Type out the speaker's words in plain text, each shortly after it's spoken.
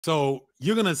So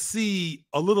you're going to see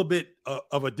a little bit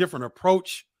of a different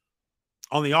approach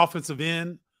on the offensive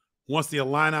end once the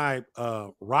Illini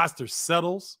roster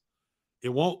settles. It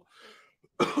won't,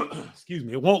 excuse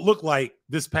me, it won't look like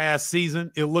this past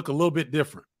season. It'll look a little bit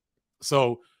different.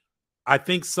 So I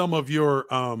think some of your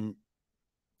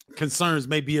concerns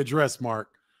may be addressed, Mark,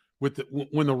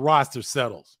 when the roster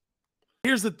settles.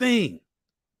 Here's the thing.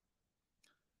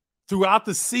 Throughout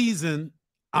the season,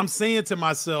 I'm saying to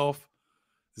myself,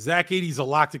 Zach Edey's a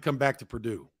lock to come back to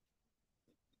Purdue.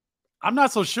 I'm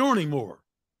not so sure anymore.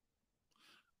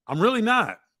 I'm really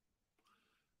not.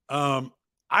 I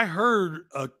heard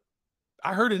an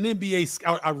NBA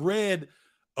scout. I read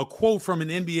a quote from an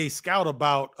NBA scout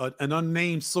about an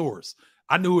unnamed source.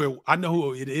 I know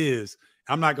who it is.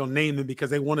 I'm not going to name them because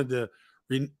they wanted to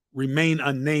remain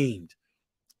unnamed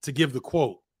to give the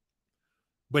quote.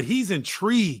 But he's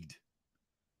intrigued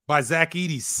by Zach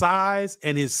Edey's size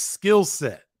and his skill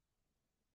set.